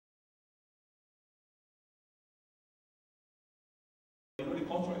The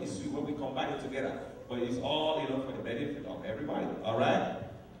culture is sweet when we combine it together, but it's all for the benefit of everybody. All right.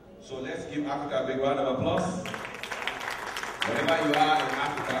 So let's give Africa a big round of applause. Wherever you are in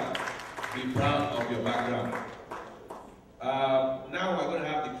Africa, be proud of your background. Now we're going to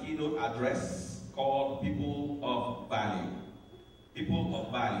have the keynote address called People of Value. People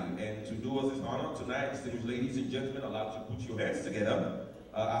of Value. And to do us this honor tonight, distinguished ladies and gentlemen, I'd like to put your hands together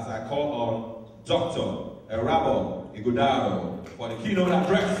as I call on Dr. Erhabor, Ighodaro for the keynote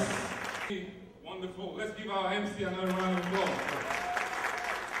address. Wonderful. Let's give our MC another round of applause.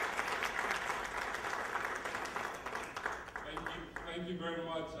 Thank you very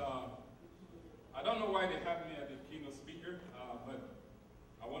much. I don't know why they have me as the keynote speaker, but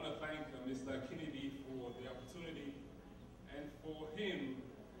I want to thank Mr. Kennedy for the opportunity and for him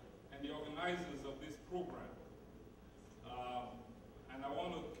and the organizers of this program. And I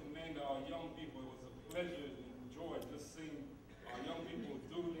want to commend our young people. It was a pleasure and joy just seeing our young people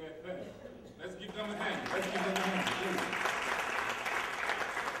do their thing. Let's give them a hand. Let's give them a hand, please.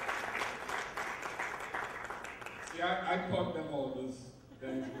 See, I caught them all those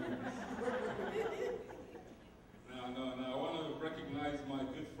days. No. I want to recognize my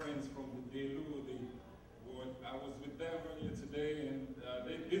good friends from the Delu. I was with them earlier today, and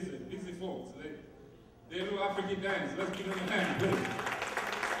they're busy folks. They do African dance. Let's give them a hand, please.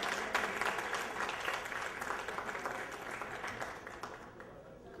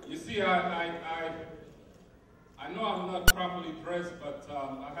 You see, I know I'm not properly dressed, but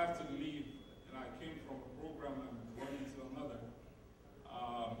I have to leave, and I came from a program and I'm going into another.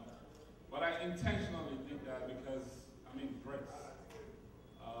 But I intentionally did that because I'm in dress.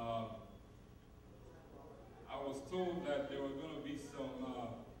 I was told that there were going to be some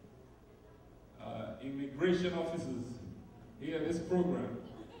immigration officers here at this program.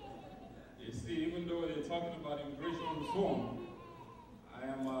 You see, even though they're talking about immigration reform, I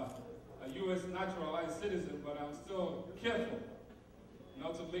am a U.S. naturalized citizen, but I'm still careful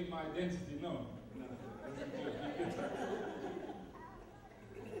not to make my identity known.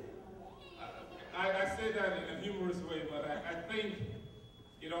 I say that in a humorous way, but I think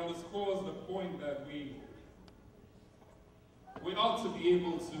it underscores the point that we ought to be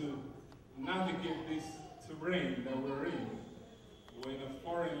able to navigate this terrain that we're in. We're in a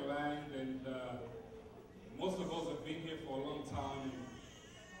foreign land, and most of us have been here for a long time.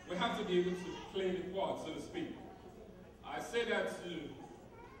 We have to be able to play the part, so to speak. I say that to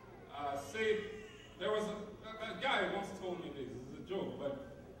say, there was a guy once told me this, it's a joke, but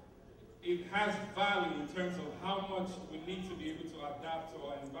it has value in terms of how much we need to be able to adapt to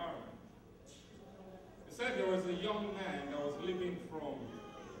our environment. He said there was a young man that was living from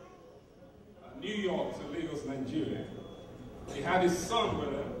New York to Lagos, Nigeria. He had his son with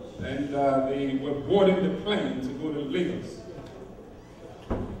him, and they were boarding the plane to go to Lagos.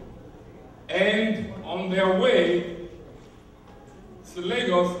 And on their way to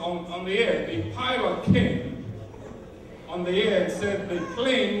Lagos, on the air, the pilot came on the air and said the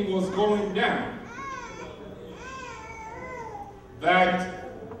plane was going down. That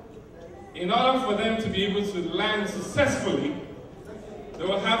in order for them to be able to land successfully, they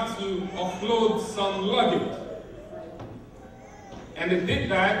will have to offload some luggage. And they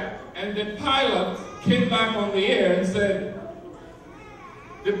did that, and the pilot came back on the air and said,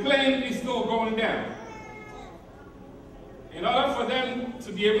 the plane is still going down. In order for them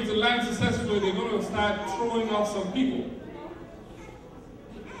to be able to land successfully, they're going to start throwing off some people.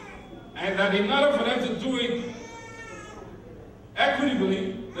 And that in order for them to do it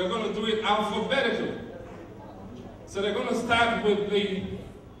equitably, they're going to do it alphabetically. So they're going to start with the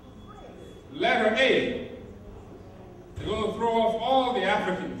letter A. They're going to throw off all the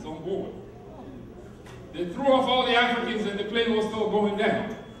Africans on board. They threw off all the Africans and the plane was still going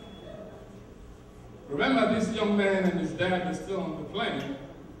down. Remember, this young man and his dad are still on the plane.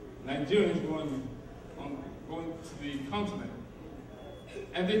 Nigerians going to the continent.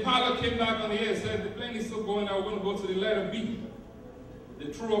 And the pilot came back on the air and said, the plane is still going down, we're going to go to the letter B.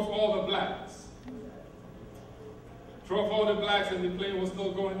 They threw off all the blacks. Threw off all the blacks and the plane was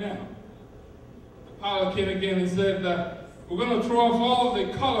still going down. The pilot came again and said that we're going to throw off all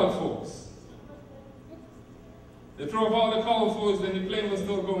the colored folks. They threw off all the colored folks and the plane was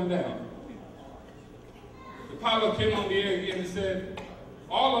still going down. The pilot came on the air again and said,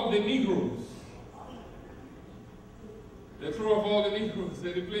 all of the Negroes. They threw off all the Negroes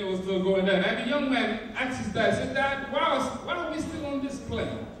and the plane was still going down. And the young man asked his dad, said, Dad, why are we still on this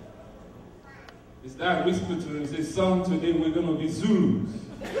plane? His dad whispered to him and said, son, today we're going to be Zulus.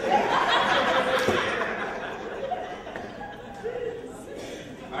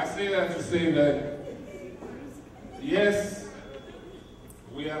 I say that to say that, yes,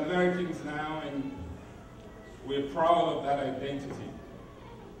 We are Americans now, and we're proud of that identity.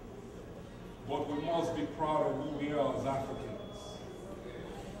 But we must be proud of who we are as Africans.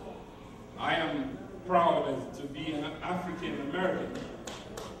 I am proud to be an African American.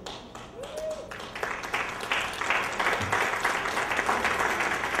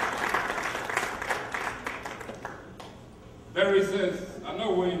 There is I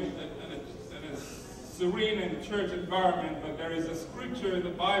know we're in a serene and church environment, but there is a scripture in the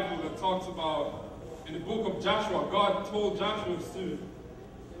Bible that talks about, in the book of Joshua, God told Joshua to,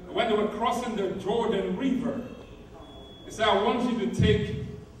 when they were crossing the Jordan River, he said, I want you to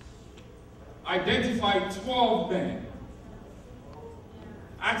identify 12 men.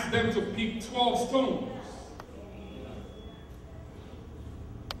 Ask them to pick 12 stones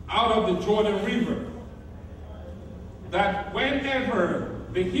out of the Jordan River. That whenever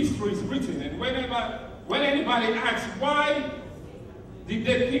the history is written, and when anybody asks, why did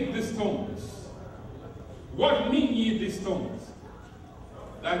they pick the stones? What mean ye these stones?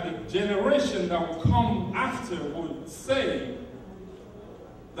 That the generation that will come after would say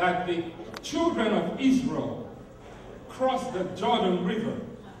that the children of Israel crossed the Jordan River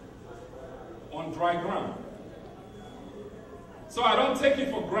on dry ground. So I don't take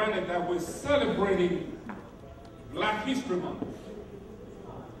it for granted that we're celebrating Black History Month.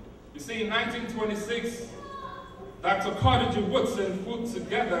 You see, in 1926, Dr. Carter G. Woodson put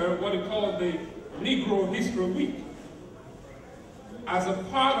together what he called the Negro History Week as a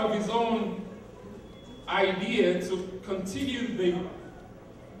part of his own idea to continue the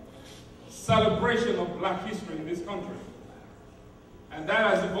celebration of Black history in this country. And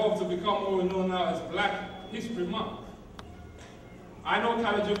that has evolved to become what we know now as Black History Month. I know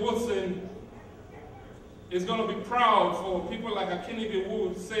Carter G. Woodson is going to be proud for people like Akinebe who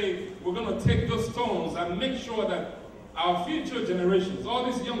would say, we're going to take those stones and make sure that our future generations,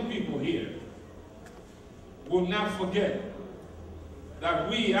 all these young people here, will not forget that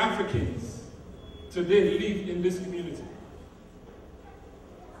we Africans today live in this community.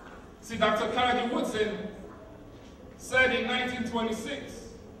 See, Dr. Carter G. Woodson said in 1926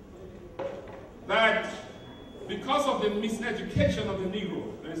 that because of the miseducation of the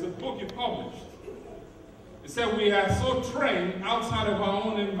Negro, there is a book he published. He said we are so trained outside of our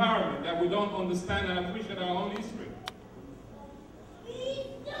own environment that we don't understand and appreciate our own history.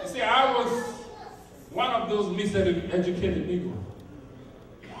 You see, I was one of those miseducated Negroes.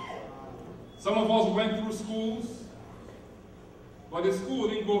 Some of us went through schools, but the school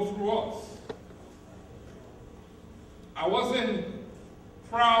didn't go through us. I wasn't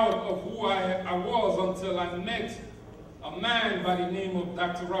proud of who I was until I met a man by the name of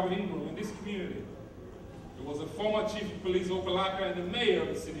Dr. Robert Ingram in this community. He was a former chief of police of Opelika and the mayor of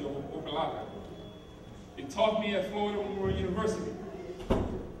the city of Opelika. He taught me at Florida Memorial University.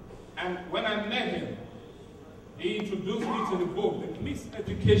 And when I met him, he introduced me to the book, The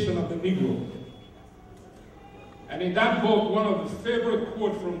Miseducation of the Negro. And in that book, one of the favorite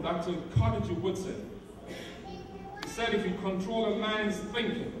quotes from Dr. Carter G. Woodson, he said, if you control a man's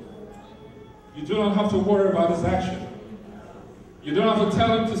thinking, you do not have to worry about his action. You don't have to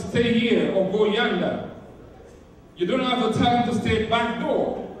tell him to stay here or go yonder. You don't have to tell him to stay back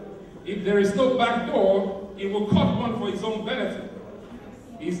door. If there is no back door, he will cut one for his own benefit.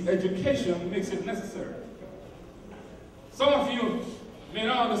 His education makes it necessary. Some of you may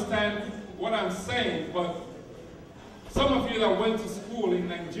not understand what I'm saying, but some of you that went to school in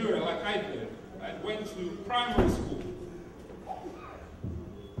Nigeria, like I did, I went to primary school.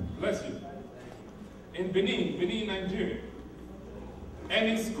 Bless you. In Benin, Nigeria. And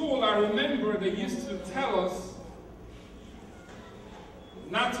in school, I remember they used to tell us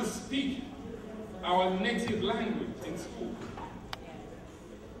not to speak our native language in school.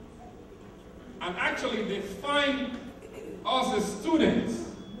 And actually, they fined us as students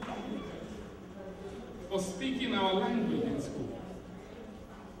for speaking our language in school.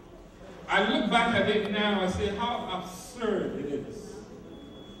 I look back at it now and say how absurd it is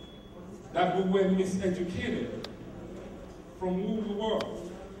that we were miseducated from who we were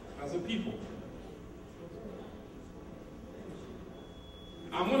as a people.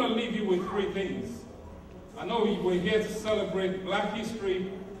 I'm going to leave you with three things. I know we're here to celebrate Black history.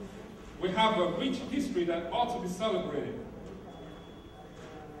 We have a rich history that ought to be celebrated.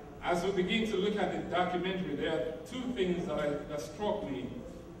 As we begin to look at the documentary, there are two things that struck me.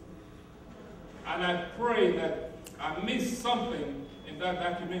 And I pray that I missed something in that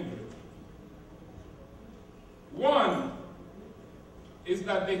documentary. One is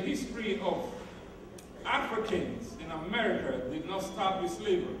that the history of Africans in America did not start with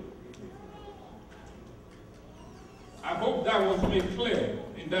slavery. I hope that was made clear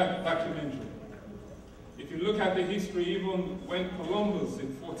that documentary. If you look at the history, even when Columbus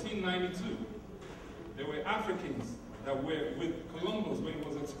in 1492, there were Africans that were with Columbus when he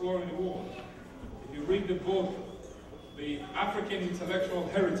was exploring the world. If you read the book, The African Intellectual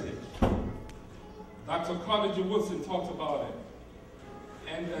Heritage, Dr. Carter Woodson talked about it.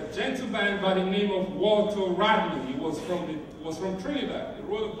 And a gentleman by the name of Walter Radley, he was from Trinidad. He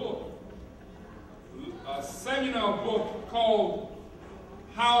wrote a book, a seminal book called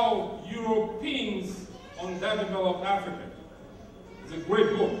How Europeans Underdeveloped Africa. It's a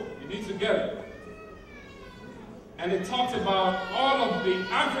great book. You need to get it. And it talks about all of the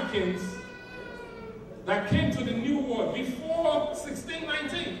Africans that came to the New World before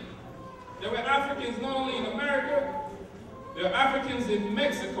 1619. There were Africans not only in America, there are Africans in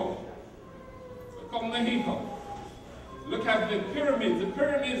Mexico. They're called Mexico. Look at the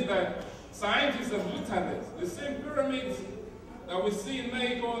pyramids that scientists have looked at it. The same pyramids that we see in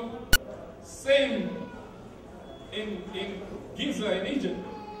Mexico, same in Giza in Egypt,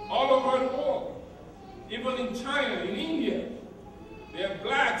 all over the world. Even in China, in India, there are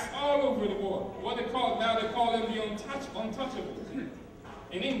blacks all over the world. What they call now, they call them the untouchables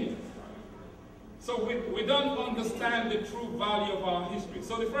in India. So we don't understand the true value of our history.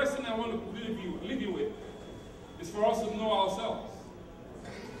 So the first thing I want to leave you with is for us to know ourselves.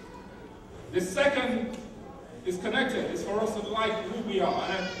 The second is connected. It's for us to like who we are.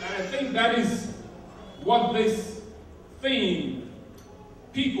 And I think that is what this theme,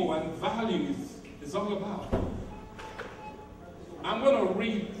 people and values, is all about. I'm going to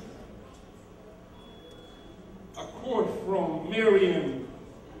read a quote from Merriam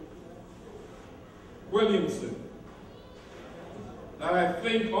Williamson that I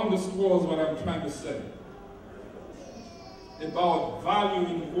think underscores what I'm trying to say about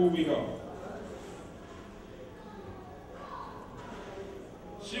valuing who we are.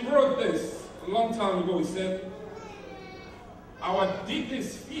 She wrote this a long time ago. He said, our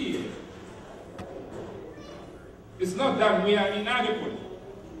deepest fear is not that we are inadequate.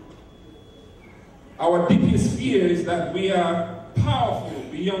 Our deepest fear is that we are powerful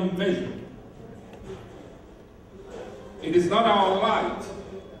beyond measure. It is not our light,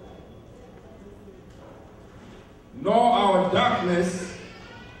 nor our darkness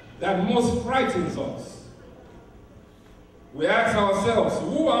that most frightens us. We ask ourselves,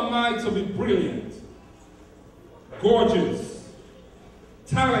 who am I to be brilliant, gorgeous,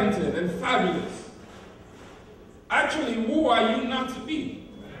 talented, and fabulous? Actually, who are you not to be?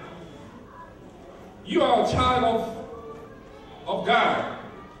 You are a child of God.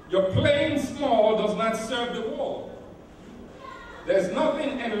 Your playing small does not serve the world. There's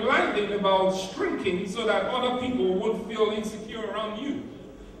nothing enlightening about shrinking so that other people would feel insecure around you.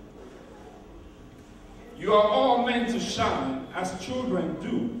 You are all meant to shine as children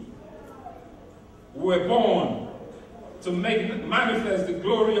do. We were born to manifest the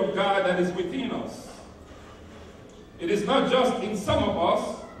glory of God that is within us. It is not just in some of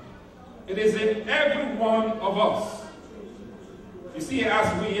us, it is in every one of us. You see,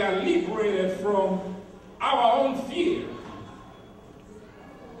 as we are liberated from our own fear,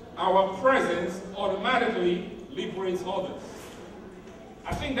 our presence automatically liberates others.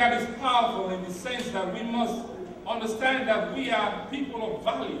 I think that is powerful in the sense that we must understand that we are people of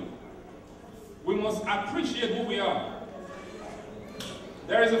value. We must appreciate who we are.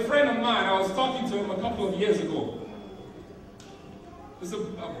 There is a friend of mine, I was talking to him a couple of years ago. This is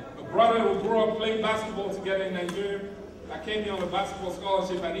a brother who grew up playing basketball together in Nigeria. I came here on a basketball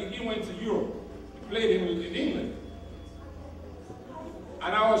scholarship, and he went to Europe. He played in England.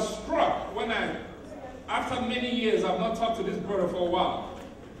 And I was struck when after many years, I've not talked to this brother for a while.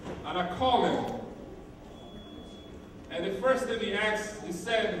 And I called him. And the first thing he asked, he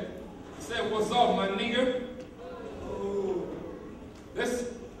said, what's up, my nigga?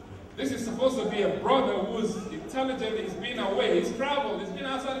 This is supposed to be a brother who's intelligent, he's been away, he's traveled, he's been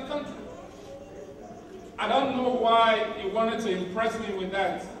outside the country. I don't know why he wanted to impress me with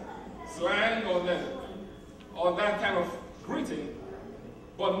that slang or that kind of greeting,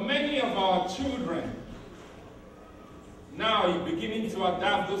 but many of our children now are beginning to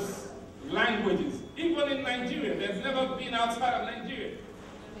adapt those languages. Even in Nigeria, they've never been outside of Nigeria.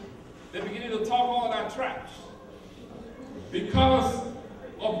 They're beginning to talk all that trash because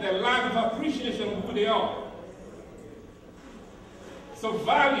of their lack of appreciation of who they are. So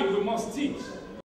value we must teach.